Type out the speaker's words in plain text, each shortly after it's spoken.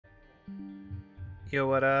Yo,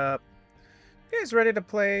 what up? You guys ready to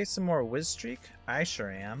play some more Wizstreak? I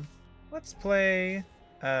sure am. Let's play...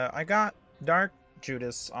 I got Dark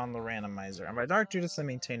Judas on the randomizer. And by Dark Judas, I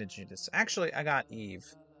mean Tainted Judas. Actually, I got Eve.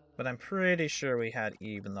 But I'm pretty sure we had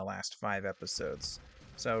Eve in the last 5 episodes.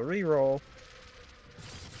 So, re-roll.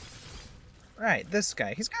 Right, this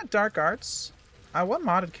guy. He's got Dark Arts. What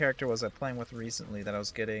modded character was I playing with recently that I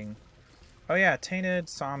was getting... Oh yeah, Tainted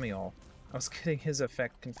Samuel. I was getting his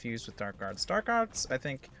effect confused with Dark Arts. Dark Arts, I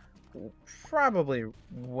think, probably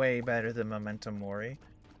way better than Memento Mori.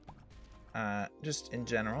 Just in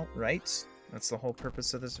general, right? That's the whole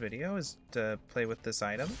purpose of this video, is to play with this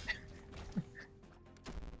item.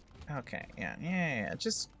 Okay, yeah.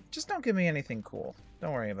 Just don't give me anything cool.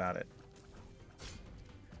 Don't worry about it.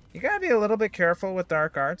 You gotta be a little bit careful with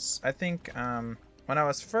Dark Arts. I think, when I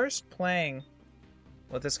was first playing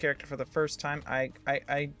with this character for the first time,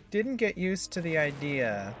 I didn't get used to the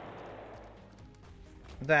idea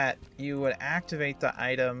that you would activate the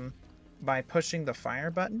item by pushing the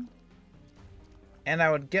fire button. And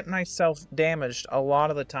I would get myself damaged a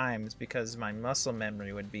lot of the times because my muscle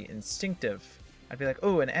memory would be instinctive. I'd be like,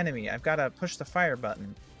 oh, an enemy, I've got to push the fire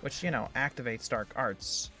button, which, you know, activates Dark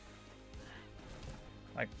Arts.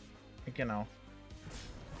 Like, you know.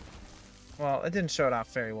 Well, it didn't show it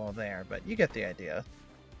off very well there, but you get the idea.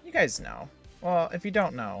 You guys know. Well, if you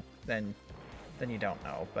don't know, then you don't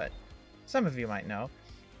know, but some of you might know.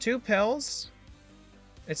 2 pills.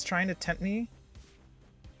 It's trying to tempt me.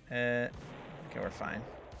 Okay, we're fine.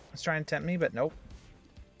 It's trying to tempt me, but nope.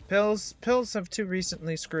 Pills have too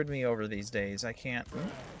recently screwed me over these days. I can't...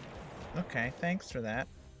 Okay, thanks for that.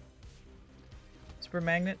 Super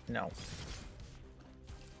magnet? No.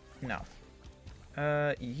 No.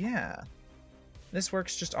 Yeah. This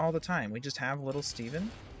works just all the time. We just have little Steven.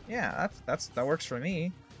 Yeah, that works for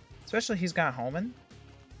me. Especially he's got homing.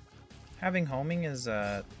 Having homing is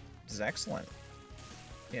excellent.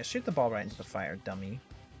 Yeah, shoot the ball right into the fire, dummy.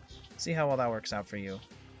 See how well that works out for you.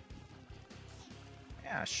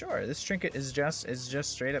 Yeah, sure. This trinket is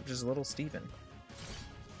just straight up just little Steven.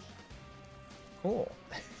 Cool.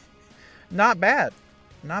 Not bad.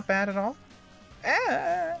 Not bad at all.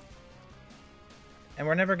 Ah! And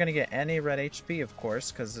we're never going to get any red HP, of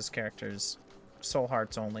course, because this character's soul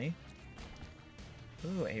hearts only.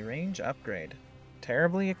 Ooh, a range upgrade.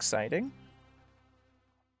 Terribly exciting.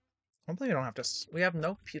 Hopefully we don't have to... We have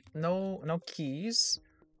no keys.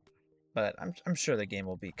 But I'm sure the game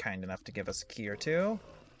will be kind enough to give us a key or two.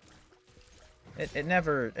 It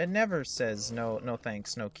never says no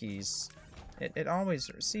thanks, no keys. It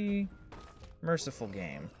always... See? Merciful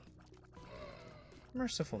game.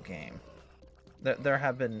 Merciful game. There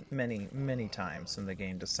have been many times when the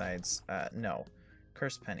game decides, no.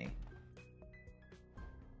 Cursed penny.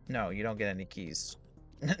 No, you don't get any keys.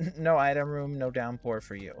 No item room, no downpour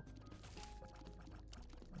for you.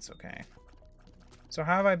 That's okay. So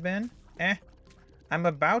how have I been? I'm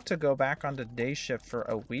about to go back onto day shift for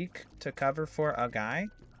a week to cover for a guy.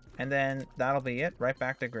 And then that'll be it. Right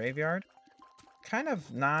back to graveyard. Kind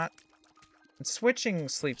of not... Switching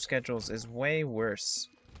sleep schedules is way worse.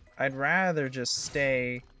 I'd rather just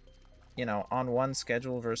stay, you know, on one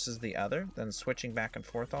schedule versus the other than switching back and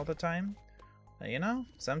forth all the time. You know,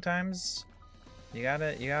 sometimes you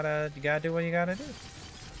gotta do what you gotta do.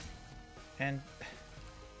 And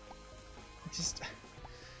just,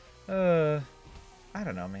 I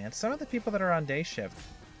don't know, man. Some of the people that are on day shift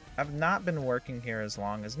have not been working here as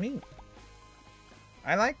long as me.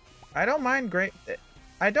 I don't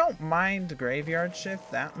mind graveyard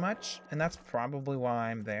shift that much, and that's probably why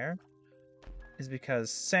I'm there. Is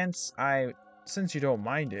because since you don't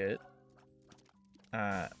mind it,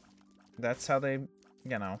 that's how they,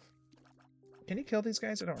 you know. Can you kill these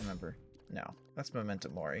guys? I don't remember. No, that's Memento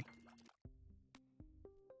Mori.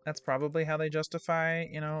 That's probably how they justify,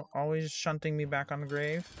 you know, always shunting me back on the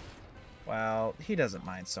grave. Well, he doesn't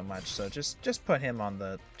mind so much, so just put him on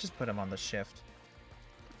the shift.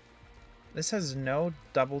 This has no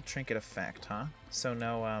double trinket effect, huh? So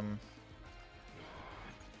no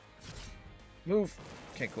move.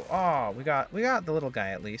 Okay, cool. Oh, we got the little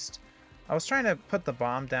guy at least. I was trying to put the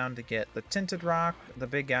bomb down to get the tinted rock, the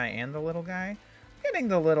big guy, and the little guy. Getting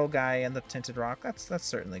the little guy and the tinted rock, that's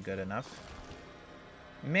certainly good enough.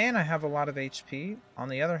 Man, I have a lot of HP. On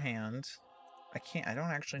the other hand, I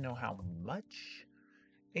don't actually know how much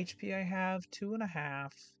HP I have.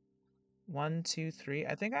 2.5. 1, 2, 3.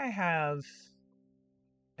 I think I have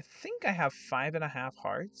 5.5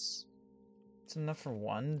 hearts. It's enough for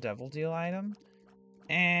one Devil Deal item.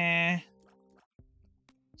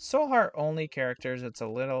 Soul Heart only characters, it's a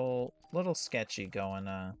little sketchy going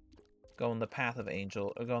going the path of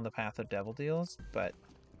angel or going the path of devil deals, but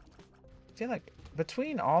I feel like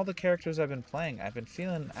between all the characters I've been playing, I've been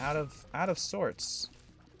feeling out of sorts.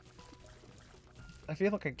 I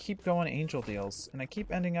feel like I keep going angel deals, and I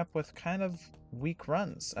keep ending up with kind of weak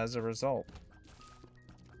runs as a result.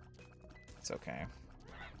 It's okay.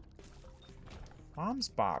 Mom's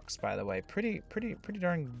box, by the way, pretty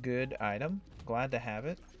darn good item. Glad to have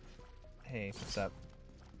it. Hey, what's up?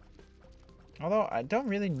 Although I don't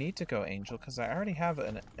really need to go angel because I already have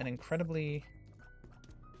an incredibly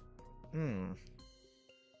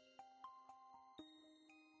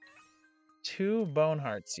 2 bone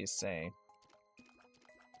hearts, you say?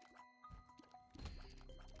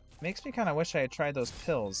 Makes me kind of wish I had tried those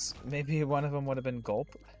pills. Maybe one of them would have been gulp.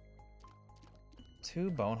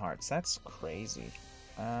 2 bone hearts. That's crazy.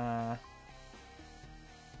 Bye,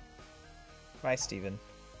 Steven.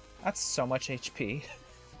 That's so much HP.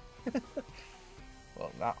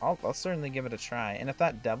 Well, I'll certainly give it a try. And if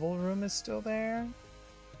that devil room is still there,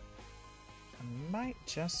 I might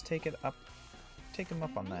just take him up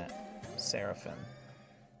on that Seraphim.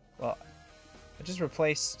 Well, I just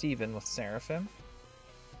replaced Steven with Seraphim.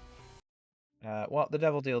 Well, the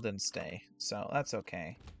devil deal didn't stay, so that's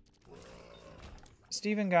okay.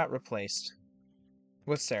 Steven got replaced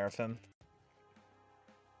with Seraphim.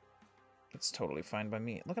 It's totally fine by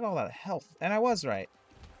me. Look at all that health. And I was right.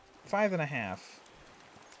 5.5.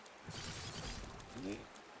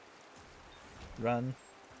 Run.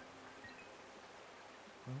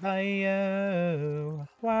 Why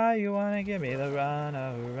you wanna give me the run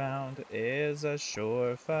around is a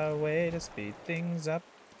surefire way to speed things up.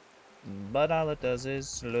 But all it does is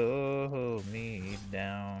slow me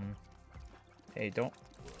down. Hey, don't...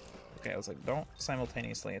 Okay, I was like, don't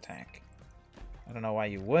simultaneously attack. I don't know why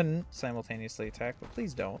you wouldn't simultaneously attack, but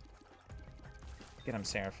please don't. Get him,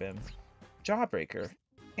 Seraphim. Jawbreaker.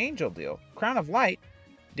 Angel Deal. Crown of Light.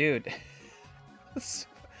 Dude.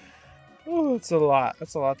 Oh, it's a lot.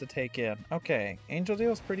 That's a lot to take in. Okay, Angel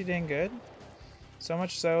Deal is pretty dang good. So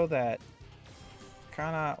much so that...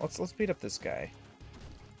 Kinda... Let's beat up this guy.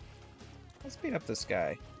 Let's beat up this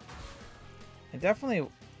guy. And definitely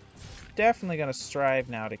gonna strive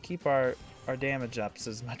now to keep our damage ups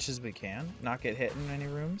as much as we can. Not get hit in any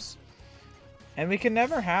rooms. And we can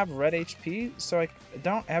never have red HP, so I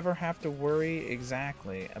don't ever have to worry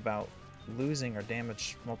exactly about losing our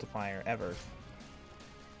damage multiplier ever.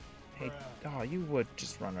 Hey, oh, you would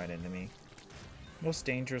just run right into me. Most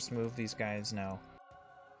dangerous move these guys know.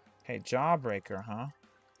 Hey, Jawbreaker, huh?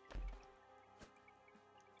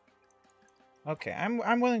 Okay,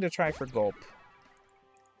 I'm willing to try for gulp.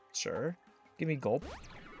 Sure. Give me gulp.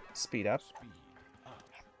 Speed up.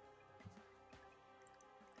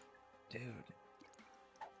 Dude.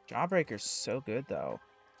 Jawbreaker's so good, though.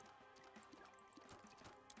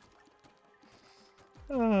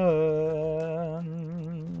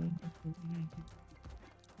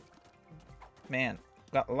 Man,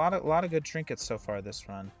 got a lot of good trinkets so far this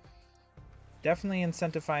run. Definitely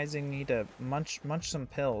incentivizing me to munch some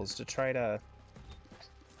pills to try to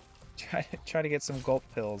get some gulp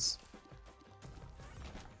pills.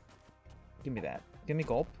 Give me that. Give me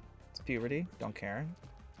gulp. It's puberty. Don't care.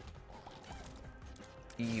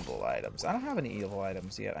 Evil items. I don't have any evil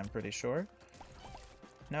items yet, I'm pretty sure.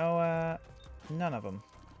 No, none of them.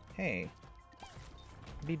 Hey.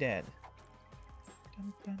 Be dead.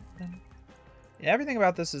 Dun, dun, dun. Yeah, everything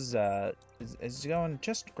about this is going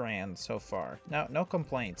just grand so far. No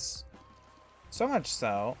complaints. So much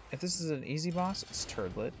so, if this is an easy boss, it's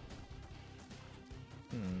Turdlet.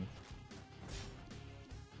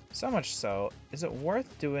 So much so, is it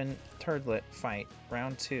worth doing Turdlet fight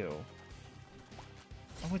round 2?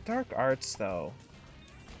 Oh, with Dark Arts, though.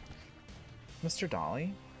 Mr.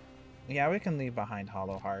 Dolly? Yeah, we can leave behind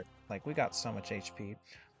Hollow Heart. Like, we got so much HP.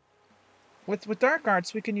 With Dark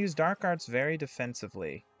Arts, we can use Dark Arts very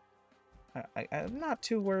defensively. I'm not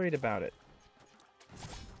too worried about it.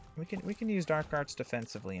 We can use Dark Arts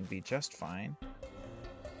defensively and be just fine.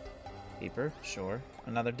 Keeper, sure.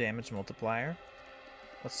 Another damage multiplier.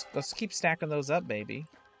 Let's keep stacking those up, baby.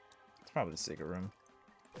 It's probably the secret room.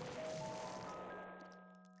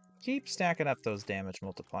 Keep stacking up those damage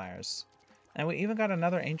multipliers. And we even got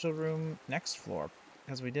another angel room next floor,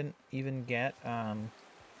 because we didn't even get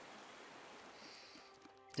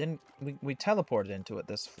we teleported into it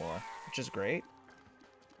this floor, which is great.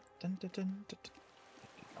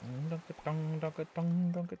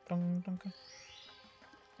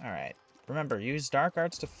 Alright. Remember, use Dark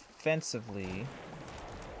Arts defensively.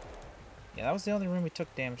 Yeah, that was the only room we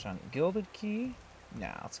took damage on. Gilded Key?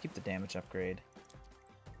 Nah, let's keep the damage upgrade.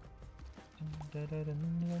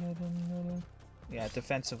 Yeah,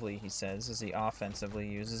 defensively, he says, as he offensively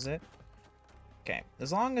uses it. Okay,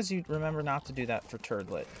 as long as you remember not to do that for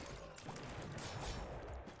Turdlet.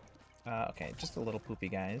 Okay, just a little poopy,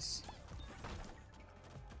 guys.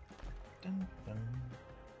 Dun, dun.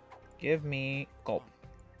 Give me gulp.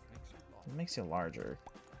 It makes you larger.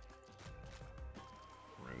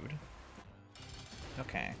 Rude.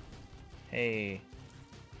 Okay. Hey.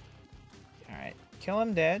 Alright. Kill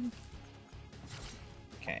him dead.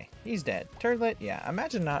 Okay. He's dead. Turdlet? Yeah.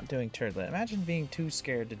 Imagine not doing Turdlet. Imagine being too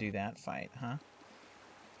scared to do that fight, huh?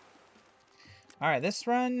 Alright, this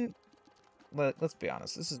run... Let's be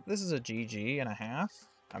honest. This is a GG and a half.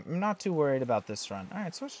 I'm not too worried about this run.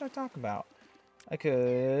 Alright, so what should I talk about? I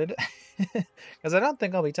could... Because I don't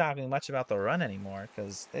think I'll be talking much about the run anymore,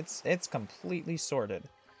 because it's completely sorted.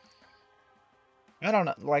 I don't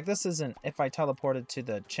know, like, this isn't, if I teleported to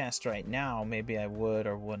the chest right now, maybe I would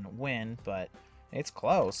or wouldn't win, but it's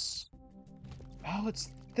close. Oh,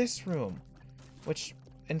 it's this room, which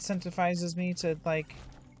incentivizes me to, like,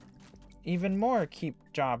 even more keep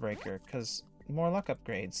Jawbreaker, because more luck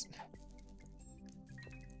upgrades.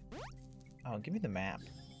 Oh, give me the map.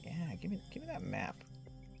 Yeah, give me that map.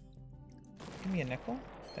 Give me a nickel.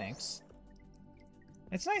 Thanks.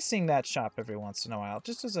 It's nice seeing that shop every once in a while,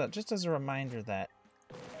 just as a reminder that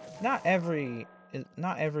not every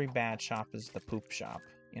bad shop is the poop shop,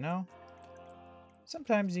 you know?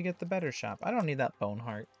 Sometimes you get the better shop. I don't need that bone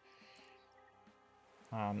heart.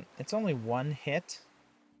 It's only one hit,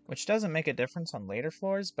 which doesn't make a difference on later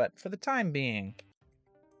floors, but for the time being,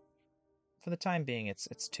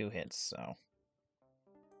 it's 2 hits, so.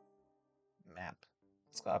 Map.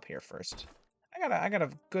 Let's go up here first. I got a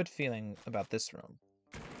good feeling about this room.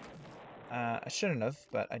 I shouldn't have,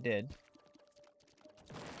 but I did.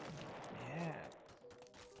 Yeah.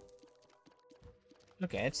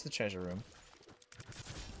 Okay, it's the treasure room.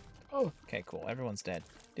 Oh, okay, cool. Everyone's dead.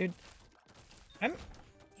 Dude, I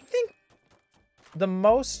think the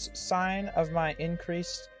most sign of my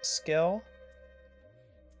increased skill...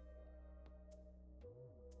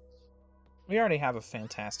 We already have a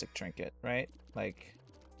fantastic trinket, right? Like,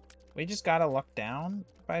 we just gotta luck down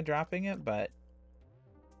by dropping it, but...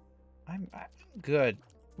 I'm good.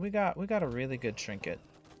 We got a really good trinket.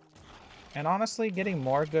 And honestly, getting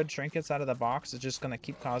more good trinkets out of the box is just gonna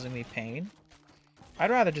keep causing me pain.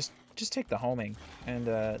 I'd rather just take the homing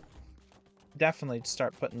and definitely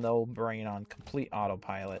start putting the old brain on complete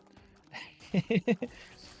autopilot.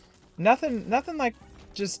 Nothing like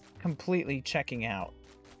just completely checking out.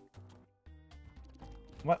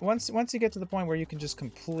 Once you get to the point where you can just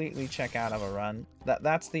completely check out of a run,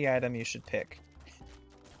 that's the item you should pick.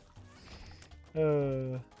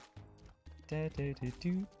 Yeah,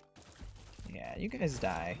 you guys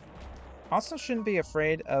die. Also shouldn't be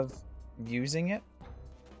afraid of using it.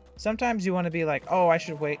 Sometimes you want to be like, oh, I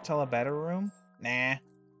should wait till a better room. Nah.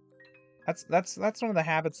 That's one of the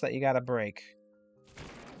habits that you gotta break.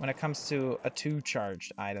 When it comes to a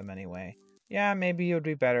 2-charged item anyway. Yeah, maybe it would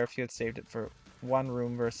be better if you had saved it for one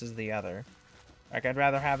room versus the other. Like, I'd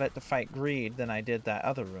rather have it to fight greed than I did that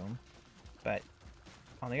other room. But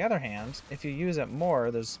on the other hand, if you use it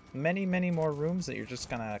more, there's many, many more rooms that you're just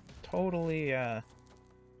gonna totally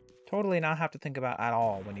not have to think about at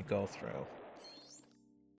all when you go through.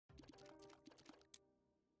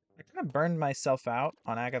 I kind of burned myself out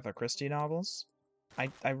on Agatha Christie novels.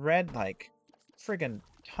 I read, like, friggin'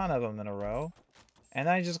 ton of them in a row. And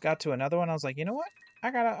then I just got to another one, I was like, you know what? I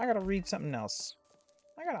gotta read something else.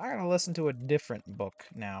 I gotta listen to a different book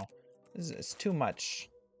now. This is too much.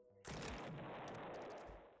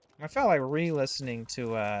 I felt like re-listening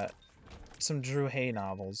to some Drew Hay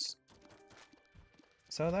novels.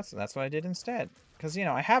 So that's what I did instead. Because, you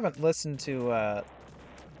know, I haven't listened to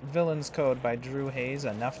Villain's Code by Drew Hayes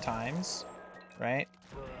enough times, right?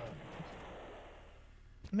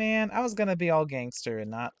 Man, I was gonna be all gangster and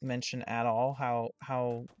not mention at all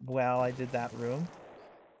how well I did that room.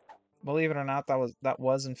 Believe it or not, that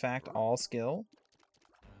was in fact all skill.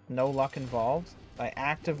 No luck involved. I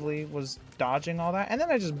actively was dodging all that, and then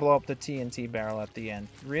I just blow up the TNT barrel at the end.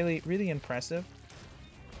 Really, really impressive.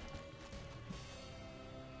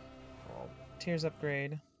 Oh, tears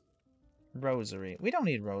upgrade. Rosary. We don't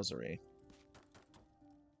need Rosary.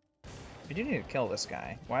 We do need to kill this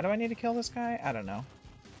guy. Why do I need to kill this guy? I don't know.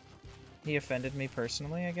 He offended me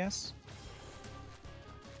personally, I guess.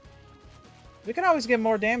 We can always get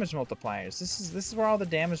more damage multipliers. This is where all the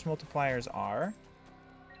damage multipliers are.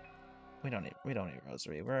 We don't need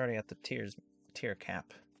Rosary. We're already at the tier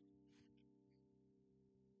cap.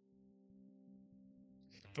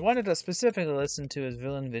 I wanted to specifically listen to his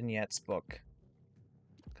Villain Vignettes book,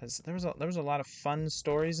 because there was a lot of fun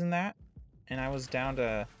stories in that, and I was down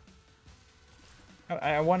to...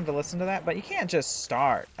 I wanted to listen to that, but you can't just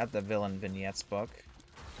start at the Villain Vignettes book.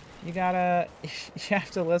 You gotta... You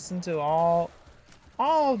have to listen to all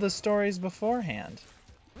of the stories beforehand.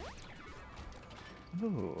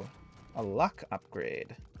 Ooh, a luck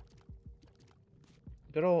upgrade.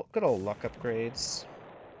 Good old luck upgrades.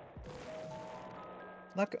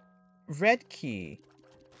 Luck... Red key.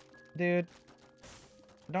 Dude.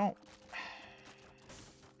 I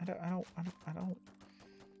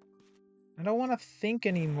don't want to think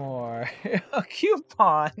anymore. A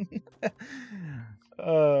coupon.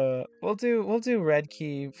 We'll do red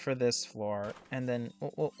key for this floor, and then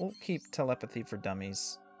we'll keep telepathy for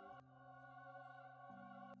dummies.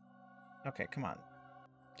 Okay, come on.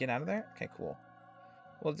 Get out of there. Okay, cool.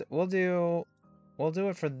 We'll do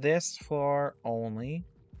it for this floor only.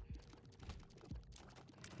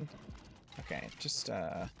 Okay, just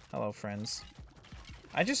hello friends.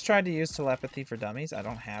 I just tried to use telepathy for dummies. I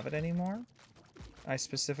don't have it anymore. I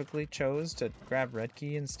specifically chose to grab red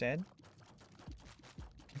key instead.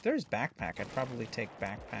 If there's backpack, I'd probably take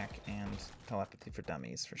backpack and telepathy for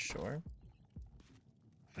dummies for sure.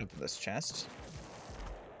 Open this chest.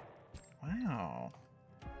 Wow.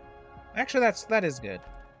 Actually, that is good.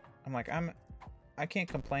 I can't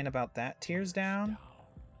complain about that. Tears down.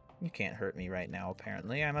 You can't hurt me right now,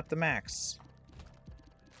 apparently. I'm at the max.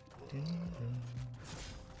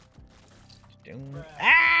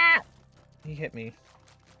 Ah! He hit me.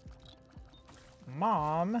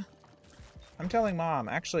 Mom? I'm telling Mom.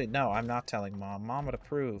 Actually, no, I'm not telling Mom. Mom would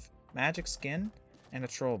approve. Magic skin and a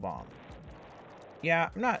troll bomb. Yeah,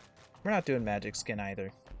 we're not doing magic skin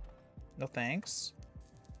either. No thanks.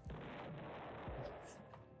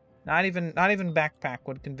 Not even backpack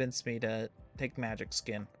would convince me to take magic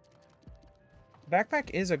skin. Backpack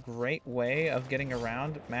is a great way of getting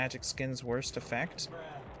around magic skin's worst effect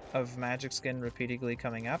of magic skin repeatedly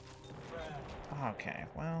coming up. Okay,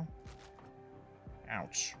 well.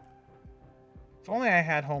 Ouch. If only I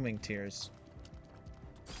had homing tears.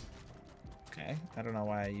 Okay, I don't know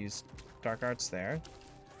why I used dark arts there,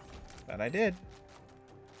 but I did.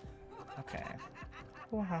 Okay.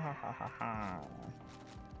 Ooh, ha ha ha ha ha.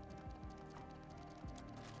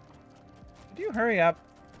 Could you hurry up?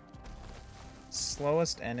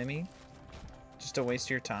 Slowest enemy? Just to waste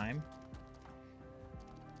your time?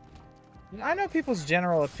 I know people's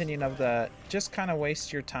general opinion of the just kind of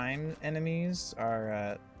waste your time enemies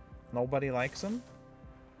are nobody likes them.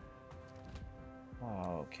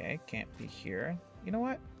 Okay, can't be here. You know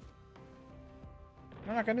what?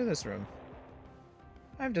 I'm not gonna do this room.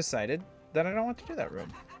 I've decided that I don't want to do that room.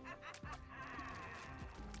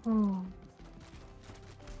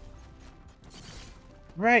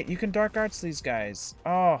 Right, you can dark arts these guys.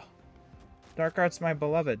 Oh, dark arts my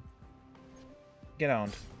beloved. Get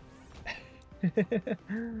owned.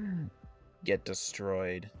 Get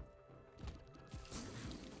destroyed.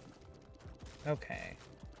 Okay.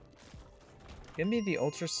 Give me the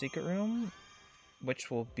ultra secret room,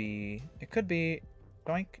 which will be... It could be...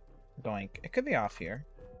 Doink. Doink. It could be off here.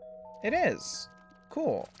 It is.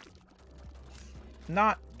 Cool.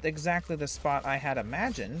 Not exactly the spot I had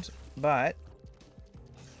imagined, but...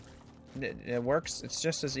 It works. It's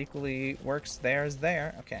just as equally works there as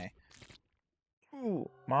there. Okay. Ooh,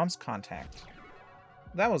 Mom's contact.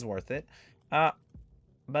 That was worth it.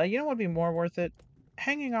 But you know what would be more worth it?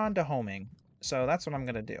 Hanging on to homing. So that's what I'm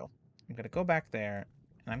going to do. I'm going to go back there,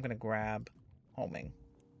 and I'm going to grab homing.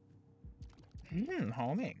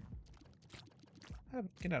 Homing.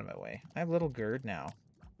 Get out of my way. I have little gird now.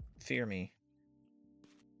 Fear me.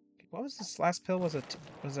 What was this last pill? Was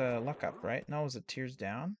a luck up, right? No, was it tears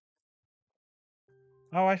down?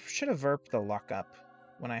 Oh, I should have verped the luck up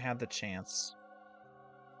when I had the chance.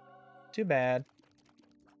 Too bad.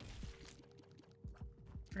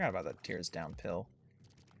 Forgot about that tears down pill.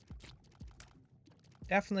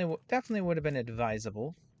 Definitely would have been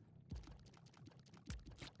advisable.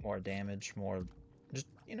 More damage, more, just,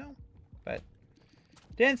 you know, but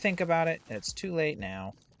didn't think about it. It's too late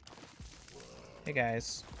now. Hey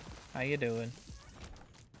guys, how you doing?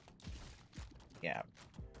 Yeah,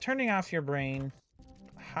 turning off your brain,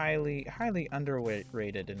 highly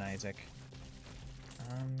underrated in Isaac.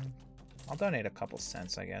 I'll donate a couple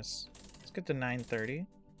cents, I guess. Let's get to 930.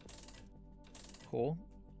 Cool.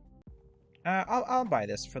 I'll buy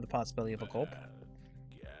this for the possibility of a gulp.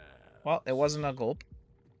 Well, it wasn't a gulp.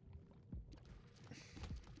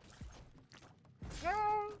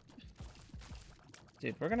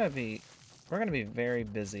 Dude, we're gonna be very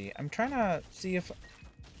busy. I'm trying to see if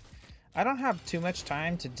I don't have too much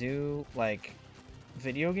time to do like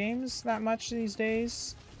video games that much these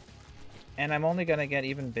days. And I'm only gonna get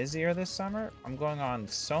even busier this summer. I'm going on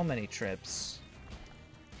so many trips.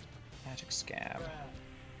 Magic Scab.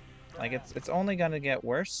 Like, it's only gonna get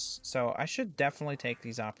worse, so I should definitely take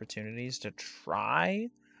these opportunities to try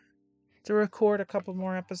to record a couple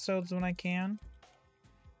more episodes when I can.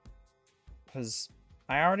 Because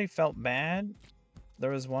I already felt bad. There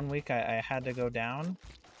was one week I had to go down.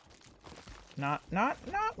 Not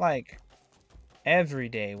like every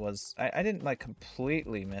day was... I didn't, like,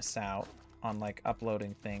 completely miss out on, like,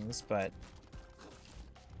 uploading things, but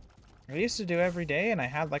I used to do every day, and I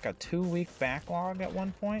had like a 2-week backlog at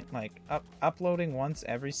one point, like uploading once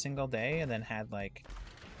every single day, and then had like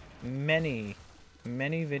many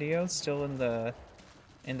videos still in the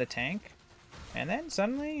tank. And then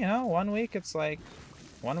suddenly, you know, one week it's like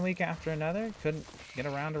one week after another, couldn't get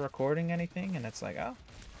around to recording anything, and it's like, oh,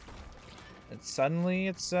 it's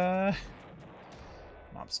mom's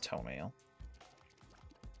toenail.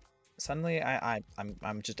 Suddenly I'm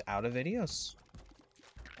just out of videos.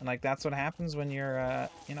 And like, that's what happens when you're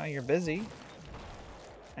you know, you're busy,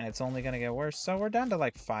 and it's only gonna get worse. So we're down to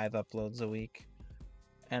like 5 uploads a week,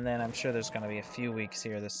 and then I'm sure there's gonna be a few weeks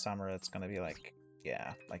here this summer that's gonna be like,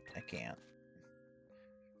 yeah, like I can't.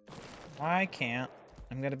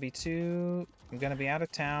 I'm gonna be out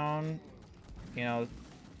of town, you know.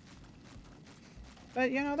 But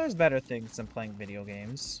you know, there's better things than playing video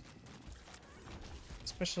games,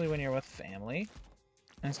 especially when you're with family,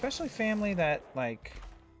 and especially family that like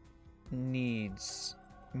needs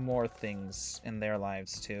more things in their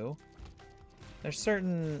lives too. There's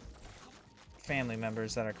certain family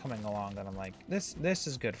members that are coming along that I'm like, this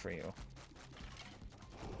is good for you.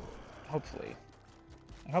 Hopefully.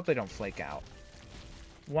 I hope they don't flake out.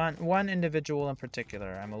 One individual in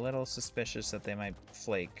particular, I'm a little suspicious that they might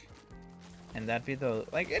flake. And that'd be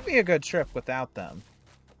it'd be a good trip without them.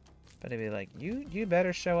 But it'd be like, you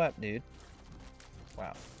better show up, dude.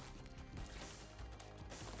 Wow.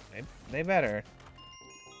 They better.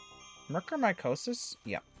 Mucormycosis?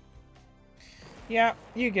 Yep. Yeah,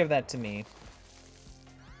 you give that to me.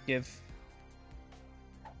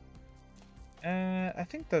 I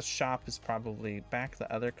think the shop is probably back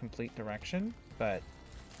the other complete direction, but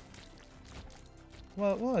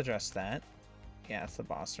we'll address that. Yeah, it's the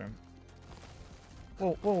boss room.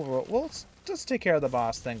 We'll just take care of the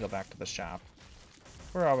boss, then go back to the shop.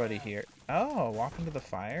 We're already here. Oh, walk into the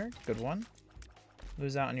fire. Good one.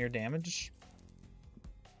 Lose out on your damage.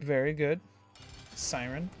 Very good.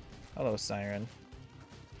 Siren. Hello, Siren.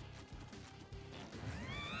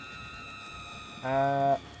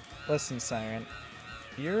 Listen, Siren.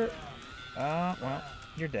 You're... well,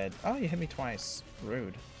 you're dead. Oh, you hit me twice.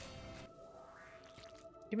 Rude.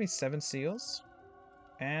 Give me 7 seals.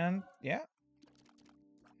 And, yeah.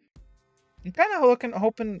 I'm kind of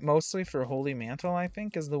hoping mostly for Holy Mantle, I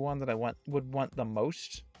think, is the one that I would want the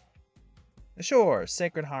most. Sure,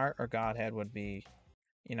 Sacred Heart or Godhead would be,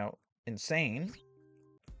 you know, insane.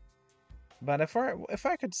 But if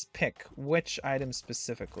I could pick which item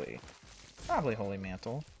specifically, probably Holy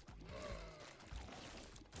Mantle.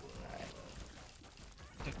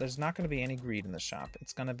 Alright. There's not going to be any greed in the shop.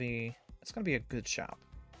 It's gonna be a good shop.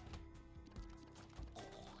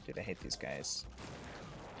 Dude, I hate these guys.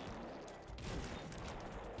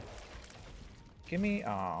 Give me,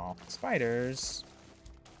 oh, spiders.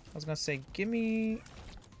 I was gonna say, give me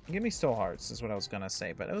soul hearts is what I was gonna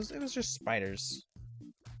say, but it was just spiders.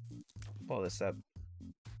 Pull this up,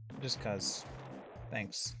 just cause.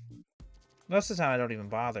 Thanks. Most of the time I don't even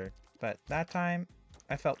bother, but that time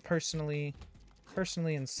I felt personally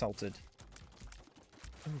insulted.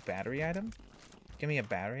 Ooh, battery item? Give me a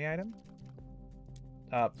battery item.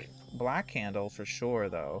 Black candle for sure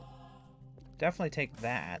though. Definitely take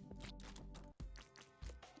that.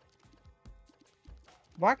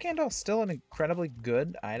 Black Candle is still an incredibly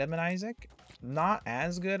good item in Isaac. Not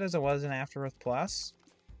as good as it was in Afterbirth Plus.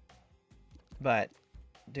 But,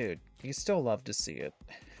 dude, you still love to see it.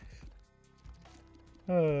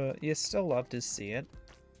 You still love to see it.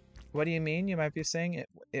 What do you mean? You might be saying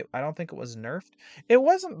I don't think it was nerfed. It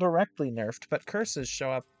wasn't directly nerfed, but curses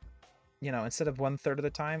show up, you know, instead of 1/3 of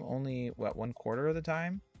the time, only, what, 1/4 of the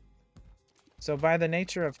time? So by the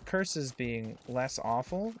nature of curses being less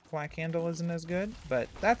awful, Black Candle isn't as good, but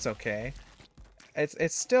that's okay.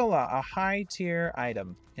 It's still a high tier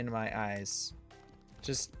item in my eyes.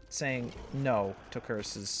 Just saying no to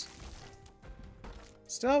curses.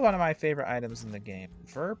 Still one of my favorite items in the game.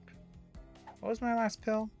 Verp? What was my last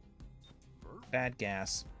pill? Bad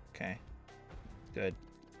gas. Okay. Good.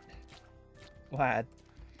 Glad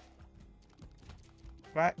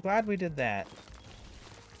we did that.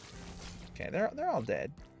 Okay, they're all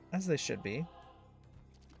dead, as they should be.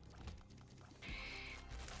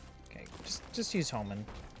 just use homing.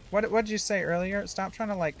 What did you say earlier? Stop trying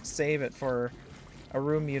to like save it for a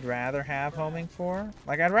room you'd rather have homing for.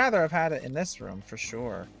 Like I'd rather have had it in this room for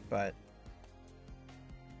sure, but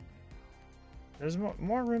there's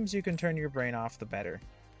more rooms you can turn your brain off, the better.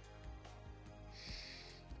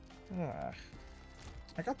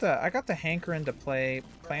 I got the hankering to play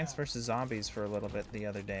Plants vs. Zombies for a little bit the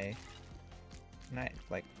other day. And I,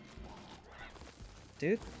 like,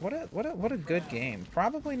 dude, what a good game.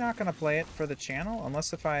 Probably not gonna play it for the channel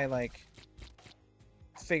unless if I like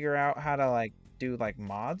figure out how to like do like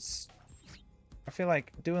mods. I feel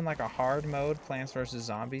like doing like a hard mode Plants vs.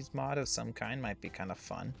 Zombies mod of some kind might be kind of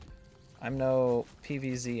fun. I'm no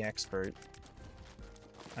PvZ expert.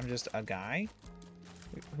 I'm just a guy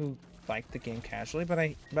who liked the game casually, but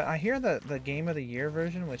I hear that the Game of the Year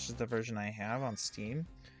version, which is the version I have on Steam,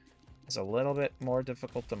 is a little bit more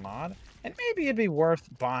difficult to mod, and maybe it'd be worth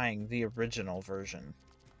buying the original version.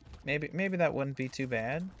 Maybe that wouldn't be too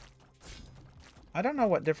bad. I don't know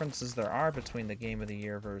what differences there are between the Game of the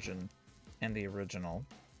Year version and the original.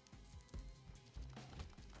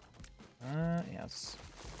 Yes.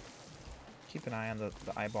 Keep an eye on the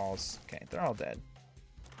eyeballs. Okay, they're all dead.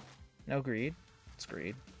 No greed. It's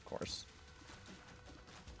greed, of course.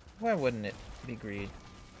 Why wouldn't it be greed?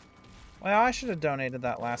 Well, I should have donated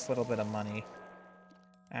that last little bit of money,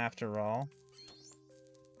 after all.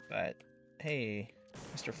 But, hey,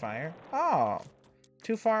 Mr. Fire. Oh!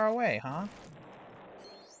 Too far away, huh?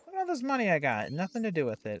 Look at all this money I got. Nothing to do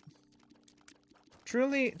with it.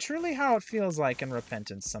 Truly how it feels like in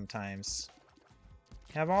Repentance sometimes.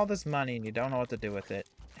 You have all this money and you don't know what to do with it.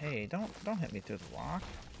 Hey, don't hit me through the lock.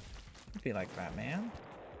 Don't be like that, man.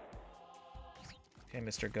 Okay,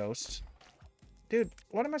 Mr. Ghost. Dude,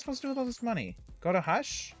 what am I supposed to do with all this money? Go to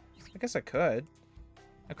Hush? I guess I could.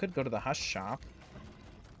 I could go to the Hush shop.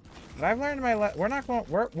 But I've learned my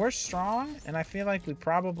we're strong, and I feel like we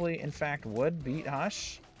probably in fact would beat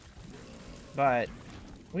Hush. But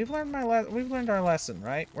we've learned our lesson,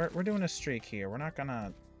 right? We're doing a streak here. We're not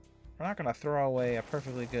gonna throw away a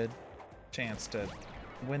perfectly good chance to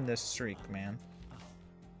win this streak, man.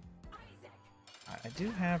 I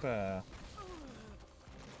do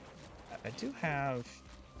have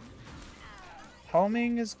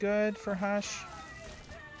homing is good for Hush.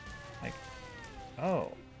 Like,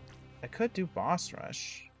 oh, I could do boss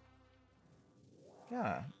rush.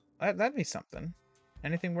 Yeah, that'd be something.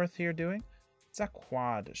 Anything worth here doing? It's a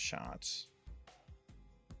quad shot.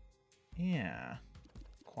 Yeah.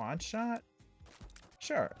 Quad shot?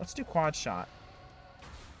 Sure, let's do quad shot.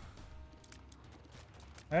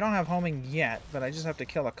 I don't have homing yet, but I just have to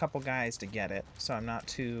kill a couple guys to get it, so I'm not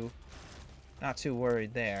too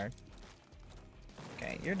worried there.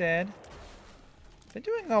 Okay, you're dead. Been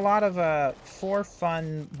doing a lot of for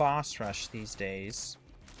fun boss rush these days.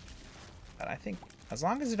 But I think as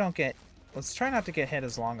long as you don't get, let's try not to get hit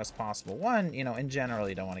as long as possible. One, you know, in general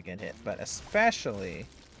you don't want to get hit, but especially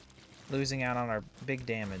losing out on our big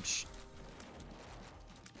damage.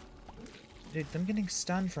 Dude, them getting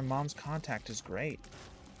stunned from Mom's Contact is great.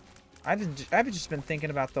 I've just been thinking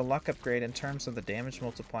about the luck upgrade in terms of the damage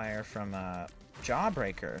multiplier from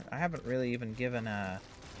Jawbreaker. I haven't really even given a...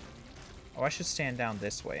 Oh, I should stand down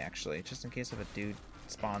this way, actually, just in case if a dude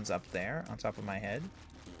spawns up there on top of my head.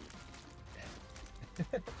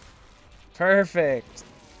 Perfect!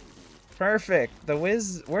 Perfect! The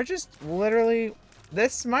Wiz... We're just literally...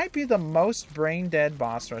 This might be the most brain-dead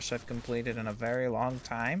boss rush I've completed in a very long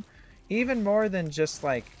time. Even more than just,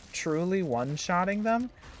 like, truly one-shotting them.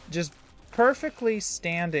 Just perfectly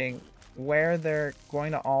standing where they're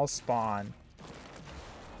going to all spawn.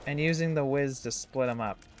 And using the Wiz to split them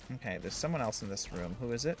up. Okay, there's someone else in this room.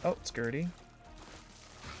 Who is it? Oh, it's Gertie.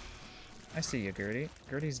 I see you, Gertie.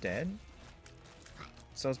 Gertie's dead.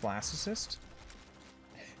 So is Blastocyst.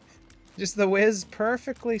 Just the Wiz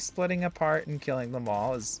perfectly splitting apart and killing them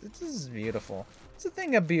all. This is beautiful. It's a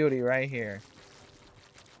thing of beauty right here.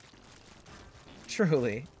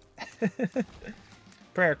 Truly.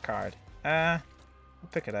 Prayer card. I'll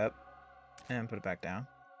pick it up and put it back down.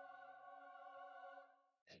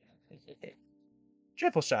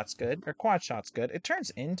 Triple shot's good, or quad shot's good. It turns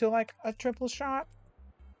into like a triple shot,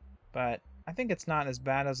 but I think it's not as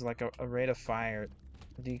bad as like a rate of fire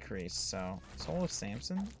decrease. So Soul of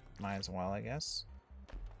Samson, might as well, I guess.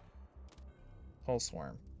 Pulse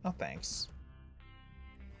Worm. Oh, thanks.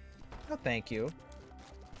 Oh, thank you.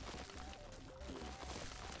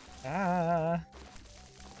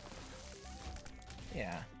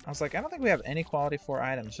 Yeah, I was like, I don't think we have any quality 4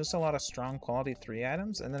 items, just a lot of strong quality 3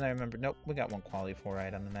 items, and then I remembered, nope, we got one quality 4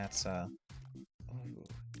 item, and that's,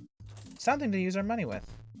 something to use our money with.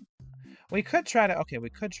 We could try to, okay, we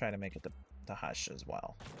could try to make it the to hush as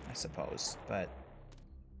well, I suppose. But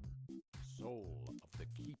Soul of the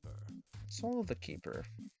Keeper. Soul of the Keeper.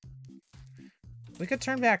 We could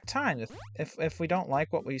turn back time if we don't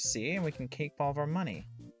like what we see, and we can keep all of our money.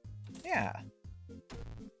 Yeah.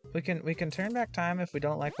 We can turn back time if we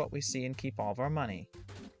don't like what we see and keep all of our money.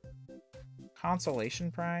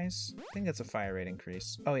 Consolation prize? I think it's a fire rate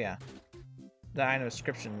increase. Oh yeah. The item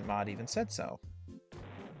description mod even said so.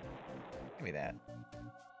 Give me that.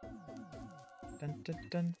 Dun dun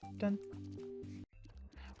dun dun.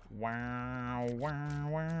 Wow, wow,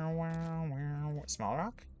 wow, wow, wow. Small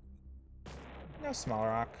rock? No small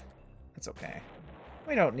rock. That's okay.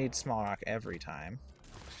 We don't need small rock every time.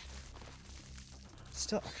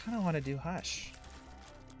 Still, I kind of want to do hush.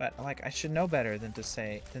 But, like, I should know better than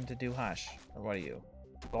to do hush. Or what are you?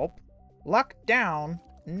 Gulp? Luck down!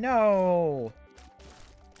 No!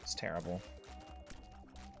 It's terrible.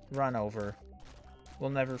 Run over. We'll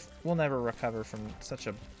never recover from such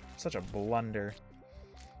a blunder.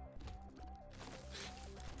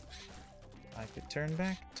 I could turn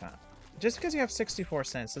back time. Just because you have 64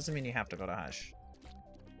 cents doesn't mean you have to go to hush.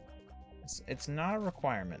 It's not a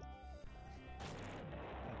requirement.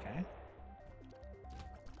 Okay.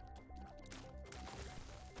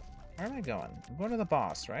 Where am I going? I'm going to the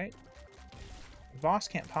boss, right? The boss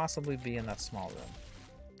can't possibly be in that small room.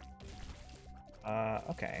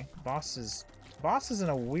 Okay. Boss is in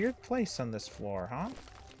a weird place on this floor, huh?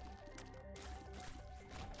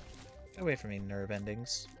 Get away from me, nerve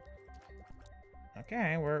endings.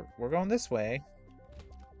 Okay, we're going this way.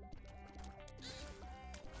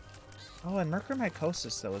 Oh, and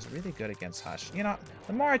Mercuromycosis, though, is really good against Hush. You know,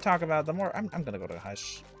 the more I talk about it, the more I'm gonna go to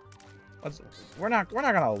Hush. We're not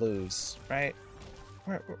gonna lose, right?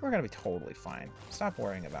 We're gonna be totally fine. Stop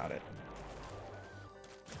worrying about it.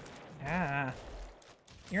 Yeah.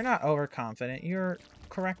 You're not overconfident. You're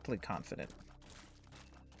correctly confident.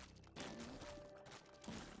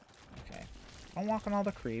 Okay. Don't walk on all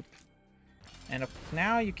the creep. And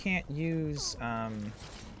now you can't use the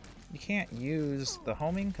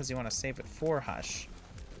homing because you want to save it for Hush.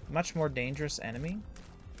 Much more dangerous enemy.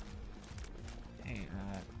 Hey,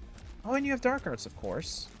 oh, and you have Dark Arts, of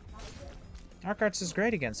course. Dark Arts is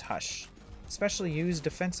great against Hush, especially used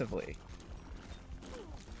defensively.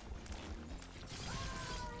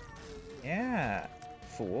 Yeah,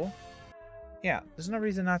 fool. Yeah, there's no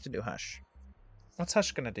reason not to do Hush. What's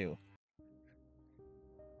Hush gonna do?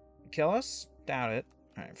 Kill us? Doubt it.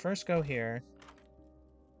 Alright, first go here.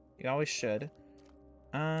 You always should.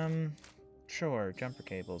 Sure, jumper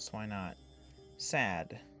cables, why not?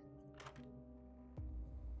 Sad.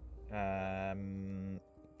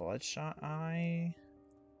 Bloodshot Eye?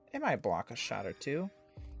 It might block a shot or two.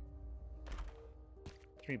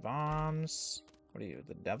 3 bombs. What are you,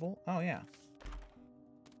 the devil? Oh, yeah.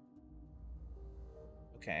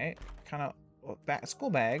 Okay, kind of...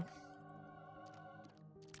 school bag.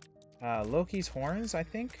 Loki's horns, I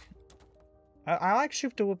think. I like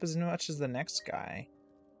Shoop to Whoop as much as the next guy.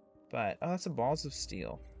 But, oh, that's a Balls of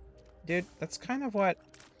Steel. Dude, that's kind of what...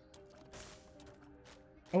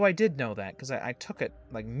 Oh, I did know that, because I took it.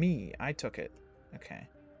 Like, I took it. Okay.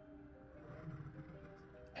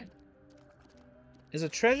 Is a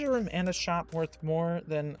treasure room and a shop worth more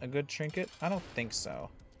than a good trinket? I don't think so.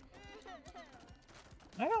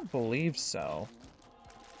 I don't believe so.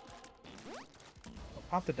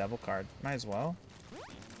 Pop the devil card. Might as well.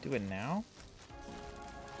 Do it now.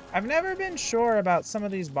 I've never been sure about some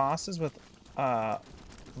of these bosses with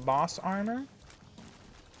boss armor.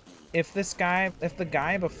 If the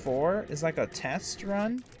guy before is like a test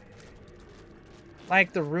run.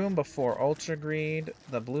 Like the room before Ultra Greed,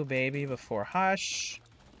 the blue baby before Hush.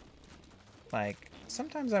 Like,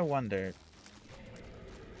 sometimes I wonder.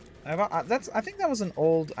 I think that was an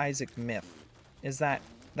old Isaac myth. Is that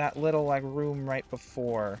little like room right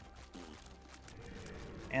before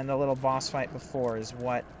and the little boss fight before is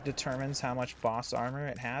what determines how much boss armor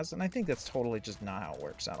it has, and I think that's totally just not how it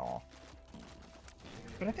works at all.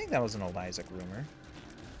 But I think that was an old Isaac rumor.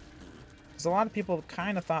 Because a lot of people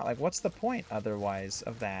kind of thought, like, what's the point otherwise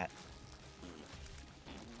of that?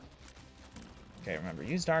 Okay, remember,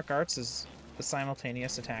 use Dark Arts as the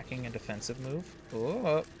simultaneous attacking and defensive move.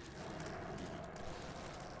 Ooh.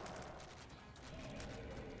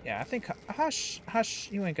 Yeah, I think Hush,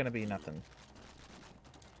 you ain't gonna be nothing.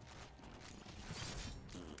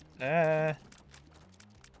 Get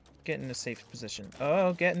in a safe position.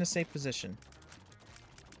 Oh, get in a safe position.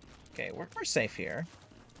 Okay, we're safe here.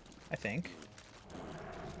 I think.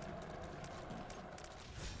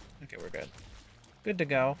 Okay, we're good. Good to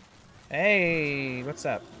go. Hey, what's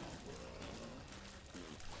up?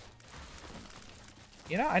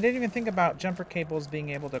 You know, I didn't even think about jumper cables being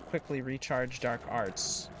able to quickly recharge dark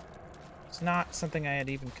arts. It's not something I had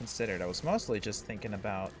even considered. I was mostly just thinking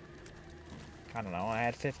about, I don't know, I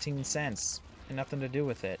had 15 cents and nothing to do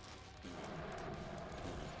with it.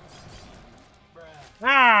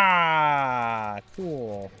 Ah,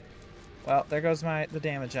 cool. Well, there goes the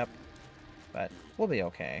damage up, but we'll be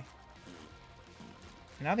okay.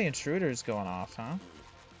 Now the intruder's going off, huh?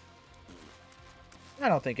 I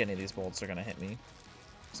don't think any of these bolts are gonna hit me,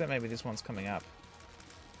 except maybe this one's coming up.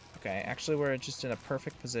 Okay, actually we're just in a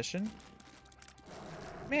perfect position.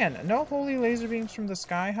 Man, no holy laser beams from the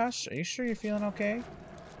sky, Hush? Are you sure you're feeling okay?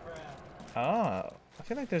 Oh, I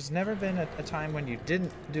feel like there's never been a time when you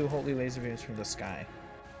didn't do holy laser beams from the sky.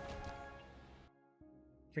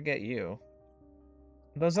 Forget you.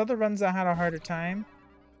 Those other runs that had a harder time?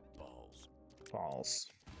 Balls.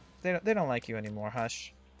 They don't like you anymore,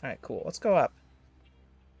 Hush. Alright, cool. Let's go up.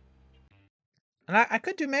 And I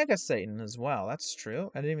could do Mega Satan as well. That's true.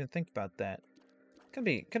 I didn't even think about that. Could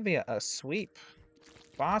be a sweep.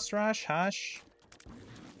 Boss Rush, Hush.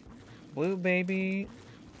 Blue Baby.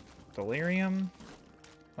 Delirium.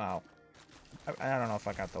 Wow. I don't know if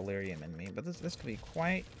I got Delirium in me, but this could be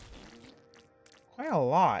quite a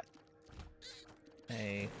lot.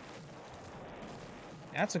 Hey.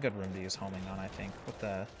 Yeah, that's a good room to use homing on, I think,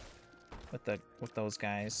 with those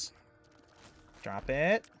guys. Drop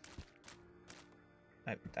it.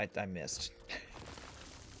 I missed.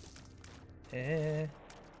 Okay.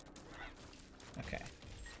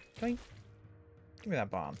 Give me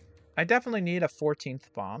that bomb. I definitely need a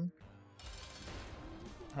 14th bomb.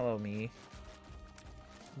 Hello, me.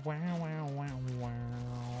 Wow, wow, wow, wow,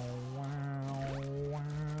 wow, wow,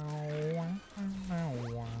 wow,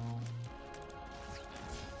 wow.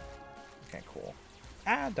 Okay, cool.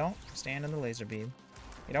 Ah, don't stand in the laser beam.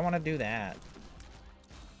 You don't want to do that.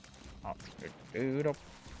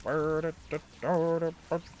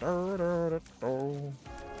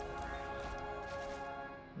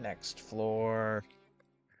 Next floor.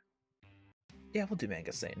 Yeah, we'll do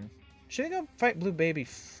Mega Satan. Should I go fight Blue Baby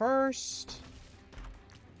first?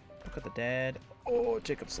 Look at the dead. Oh,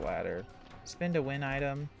 Jacob's Ladder. Spin to win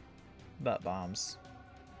item. Butt bombs.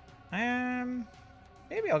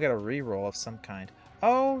 Maybe I'll get a reroll of some kind.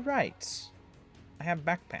 Oh, right. I have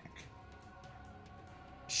backpack.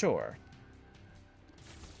 Sure.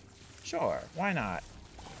 Sure, why not?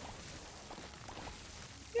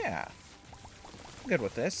 Yeah. I'm good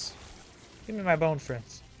with this. Give me my bone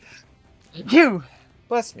friends. You!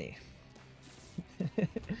 Bless me.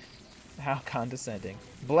 How condescending.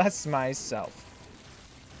 Bless myself.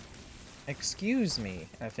 Excuse me,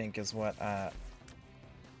 I think is what,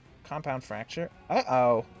 compound fracture?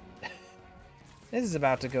 Uh-oh. This is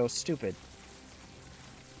about to go stupid.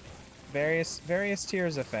 Various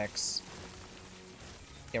tears effects.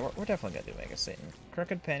 Yeah, we're definitely gonna do Mega Satan.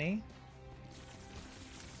 Crooked Penny.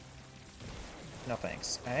 No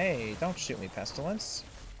thanks. Hey, don't shoot me, Pestilence.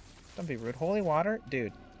 Don't be rude. Holy Water?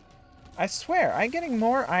 Dude. I swear, I'm getting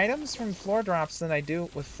more items from floor drops than I do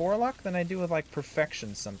with Foreluck than I do with, like,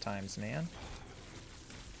 Perfection sometimes, man.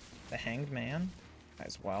 The Hanged Man,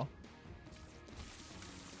 as well.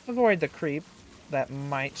 Avoid the creep that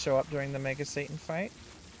might show up during the Mega Satan fight.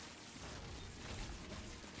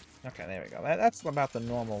 Okay, there we go. That's about the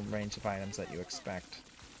normal range of items that you expect.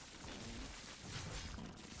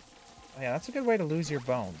 Oh, yeah, that's a good way to lose your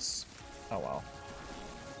bones. Oh, well.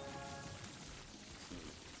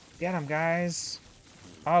 Get him, guys.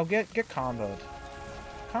 Oh, get comboed.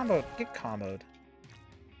 Get comboed.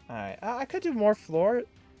 Alright, I could do more floor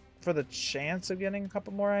for the chance of getting a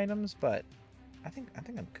couple more items, but I think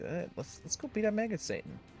I'm good. Let's go beat up Mega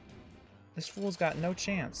Satan. This fool's got no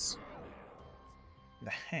chance.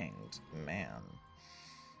 The Hanged Man.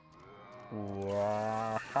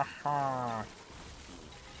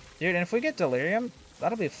 Dude, and if we get Delirium,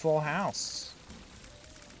 that'll be a full house.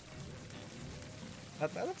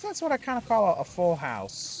 That's what I kind of call a full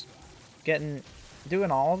house. Doing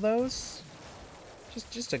all of those.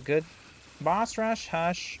 Just a good boss rush,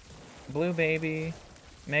 Hush, Blue Baby,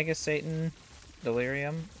 Mega Satan,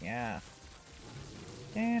 Delirium. Yeah.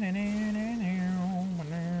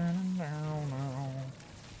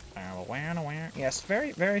 Yes,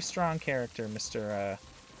 very strong character, Mr.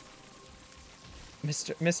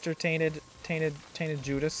 Tainted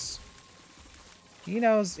Judas. He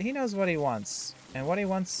knows what he wants, and what he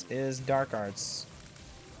wants is dark arts.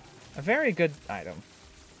 A very good item.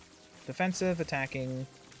 Defensive, attacking.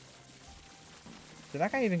 Did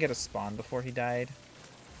that guy even get a spawn before he died?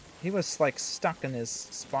 He was like stuck in his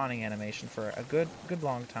spawning animation for a good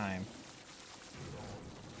long time.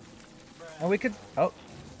 And we could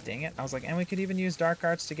Dang it. I was like, and we could even use dark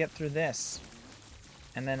arts to get through this.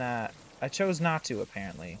 And then, I chose not to,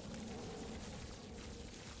 apparently.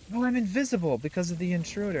 Oh, I'm invisible because of the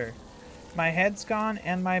intruder. My head's gone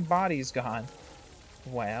and my body's gone.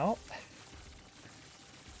 Well,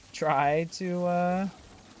 try to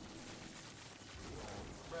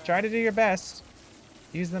do your best.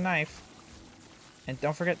 Use the knife. And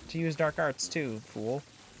don't forget to use dark arts too, fool.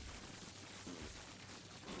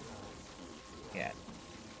 Yeah.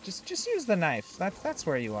 Just use the knife. That's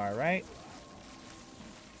where you are, right?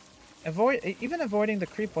 Even avoiding the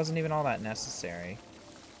creep wasn't even all that necessary.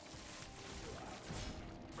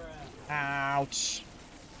 Ouch.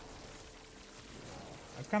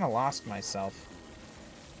 I've kind of lost myself.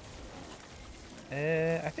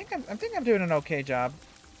 I think I'm doing an okay job.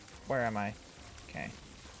 Where am I? Okay.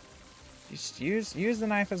 Just use the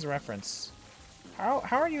knife as a reference. How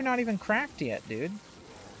are you not even cracked yet, dude?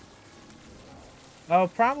 Oh,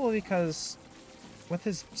 probably because with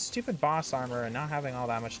his stupid boss armor and not having all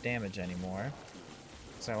that much damage anymore.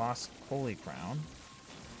 Because I lost Holy Crown.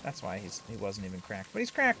 That's why he wasn't even cracked. But he's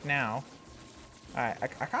cracked now. Alright, I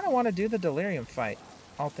kind of want to do the Delirium fight,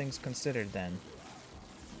 all things considered then.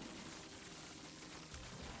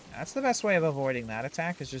 That's the best way of avoiding that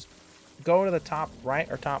attack, is just go to the top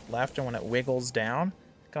right or top left, and when it wiggles down...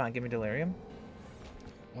 Come on, give me Delirium.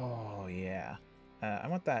 Oh, yeah. I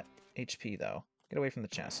want that HP, though. Get away from the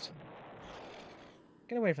chest.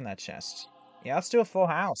 Get away from that chest. Yeah, let's do a full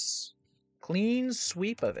house. Clean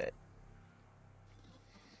sweep of it.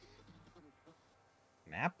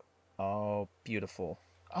 Map? Oh, beautiful.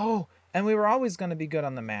 Oh, and we were always going to be good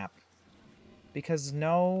on the map. Because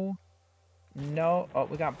no... Oh,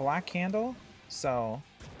 we got Black Candle. So,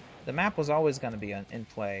 the map was always going to be in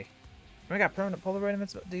play. We got permanent Polaroid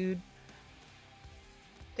invincible. Dude.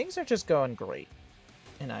 Things are just going great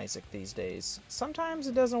in Isaac these days. Sometimes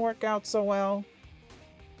it doesn't work out so well.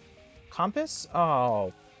 Compass?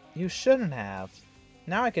 Oh, you shouldn't have.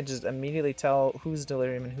 Now I can just immediately tell who's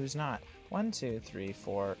Delirium and who's not. 1, 2, 3,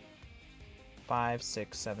 4, 5,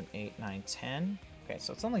 6, 7, 8, 9, 10. Okay,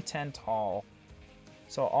 so it's only 10 tall.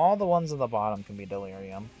 So all the ones at the bottom can be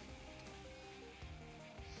Delirium.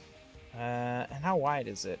 And how wide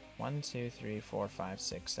is it? 1, 2, 3, 4, 5,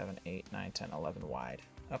 6, 7, 8, 9, 10, 11 wide.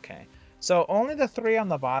 Okay. So only the 3 on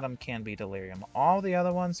the bottom can be Delirium. All the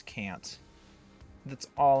other ones can't. It's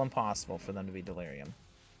all impossible for them to be Delirium.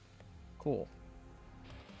 Cool.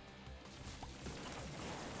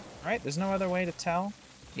 Alright, there's no other way to tell?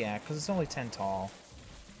 Yeah, because it's only 10 tall.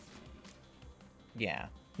 Yeah.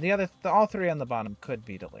 All 3 on the bottom could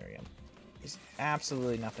be Delirium. There's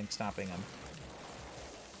absolutely nothing stopping them.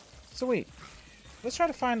 Sweet. Let's try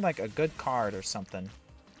to find, like, a good card or something.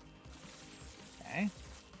 Okay.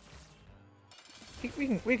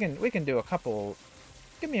 We can do a couple...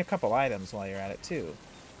 Give me a couple items while you're at it, too.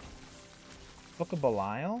 Book of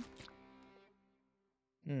Belial?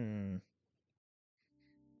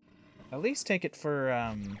 At least take it for,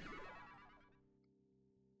 At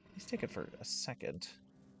least take it for a second.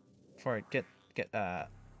 Before I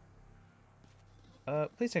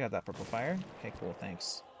please take out that purple fire. Okay, cool,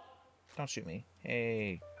 thanks. Don't shoot me.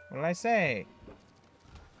 Hey, what did I say?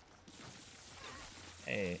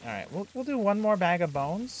 Hey, alright, we'll do one more bag of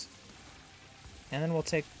bones. And then we'll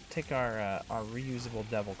take our reusable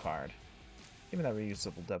devil card. Give me that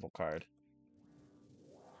reusable devil card.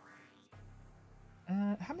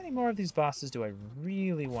 How many more of these bosses do I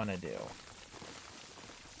really want to do?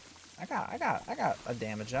 I got a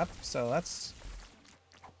damage up, so that's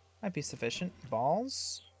might be sufficient.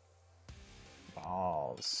 Balls.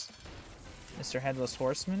 Mr. Headless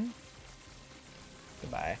Horseman.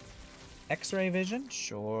 Goodbye. X-ray vision?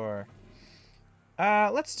 Sure.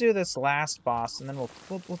 Let's do this last boss, and then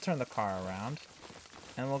we'll turn the car around,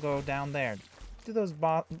 and we'll go down there. Do those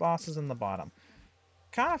bosses in the bottom.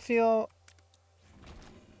 Kind of feel.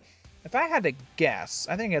 If I had to guess,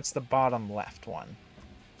 I think it's the bottom left one.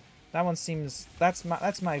 That one seems... That's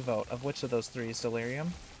my vote of which of those 3 is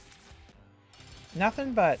Delirium.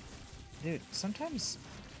 Nothing but... Dude, sometimes...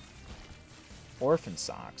 Orphan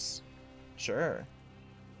socks. Sure.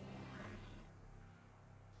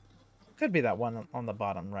 Could be that one on the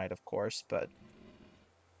bottom right, of course, but...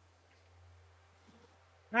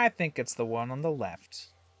 I think it's the one on the left.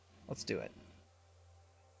 Let's do it.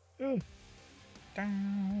 Ooh.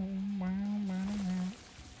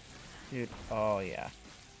 Dude, oh yeah.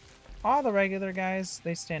 All the regular guys,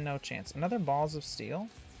 they stand no chance. Another Balls of Steel?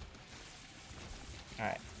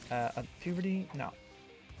 Alright, a Puberty? No.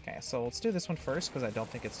 Okay, so let's do this one first, because I don't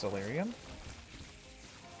think it's Delirium.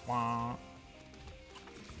 Wah.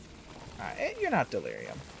 Alright, you're not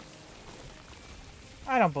Delirium.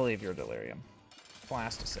 I don't believe you're Delirium.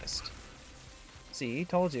 Blast assist. See,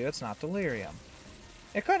 told you it's not Delirium.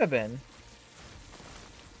 It could have been.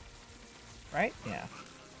 Right? Yeah.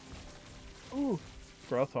 Ooh.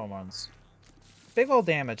 Growth hormones. Big ol'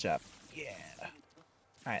 damage up. Yeah.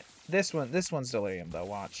 Alright. This one's Delirium though,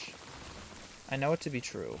 watch. I know it to be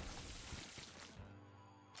true.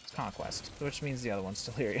 It's Conquest, which means the other one's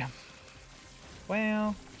Delirium.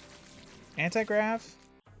 Well, anti-grav?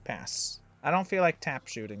 Pass. I don't feel like tap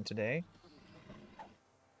shooting today.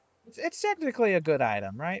 It's technically a good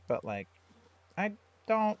item, right? But like, I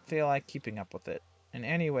don't feel like keeping up with it in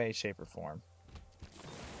any way, shape, or form.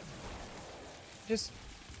 Just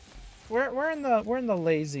we're in the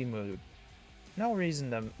lazy mood. No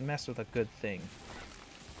reason to mess with a good thing.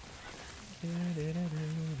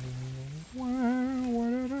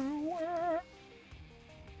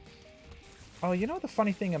 Oh, you know the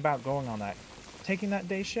funny thing about going on that, taking that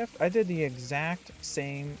day shift? I did the exact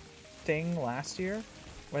same thing last year,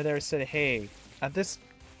 where they said, hey,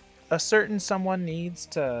 a certain someone needs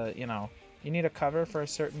to, you know, you need a cover for a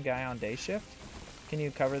certain guy on day shift. Can you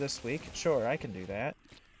cover this week? Sure, I can do that.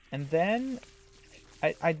 And then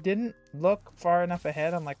I didn't look far enough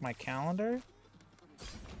ahead on like my calendar.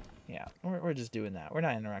 Yeah, we're just doing that. We're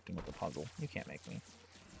not interacting with the puzzle. You can't make me.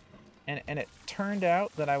 And it turned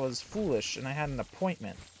out that I was foolish and I had an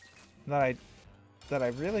appointment that I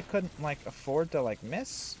really couldn't like afford to like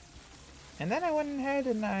miss. And then I went ahead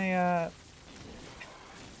and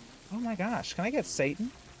oh my gosh, can I get Satan?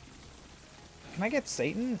 Can I get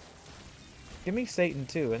Satan? Give me Satan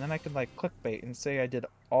too, and then I could like clickbait and say I did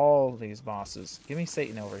all these bosses. Give me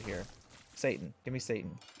Satan over here. Satan. Give me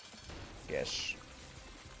Satan. Gish.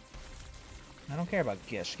 I don't care about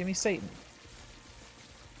Gish. Give me Satan.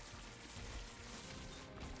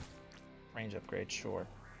 Range upgrade, sure.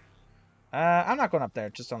 I'm not going up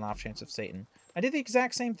there, just on the off chance of Satan. I did the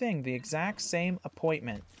exact same thing, the exact same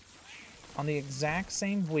appointment, on the exact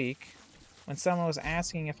same week, when someone was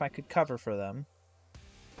asking if I could cover for them.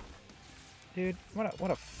 Dude,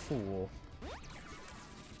 what a fool.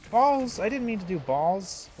 Balls! I didn't mean to do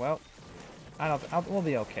balls. Well, we'll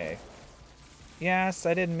be okay. Yes,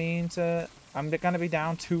 I didn't mean to. I'm gonna be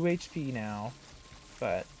down 2 HP now,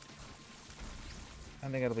 but I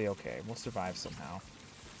think it'll be okay. We'll survive somehow.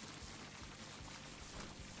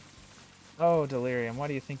 Oh, Delirium, what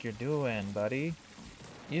do you think you're doing, buddy?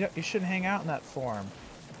 You shouldn't hang out in that form.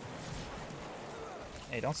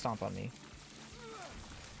 Hey, don't stomp on me.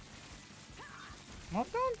 Well,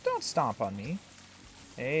 don't stomp on me.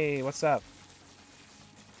 Hey, what's up?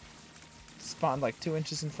 Spawned like 2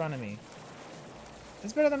 inches in front of me.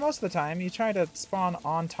 It's better than most of the time. You try to spawn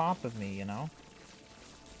on top of me, you know?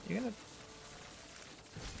 You're gonna...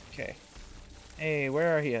 Okay. Hey,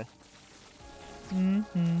 where are you?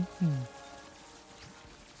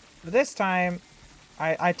 But this time,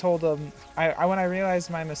 I told them... when I realized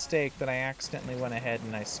my mistake, that I accidentally went ahead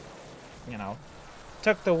and you know,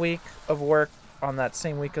 took the week of work on that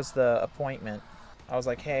same week as the appointment. I was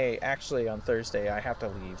like, hey, actually on Thursday I have to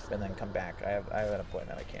leave and then come back. I have an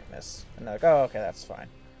appointment I can't miss. And they're like, oh, okay, that's fine.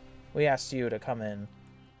 We asked you to come in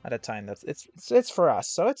at a time that's it's for us,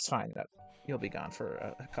 so it's fine that you'll be gone for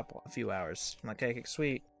a few hours. I'm like, okay,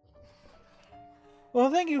 sweet. Well,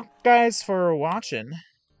 thank you guys for watching.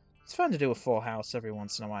 It's fun to do a full house every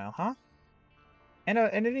once in a while, huh? And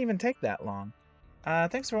it didn't even take that long.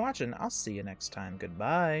 Thanks for watching. I'll see you next time.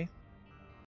 Goodbye.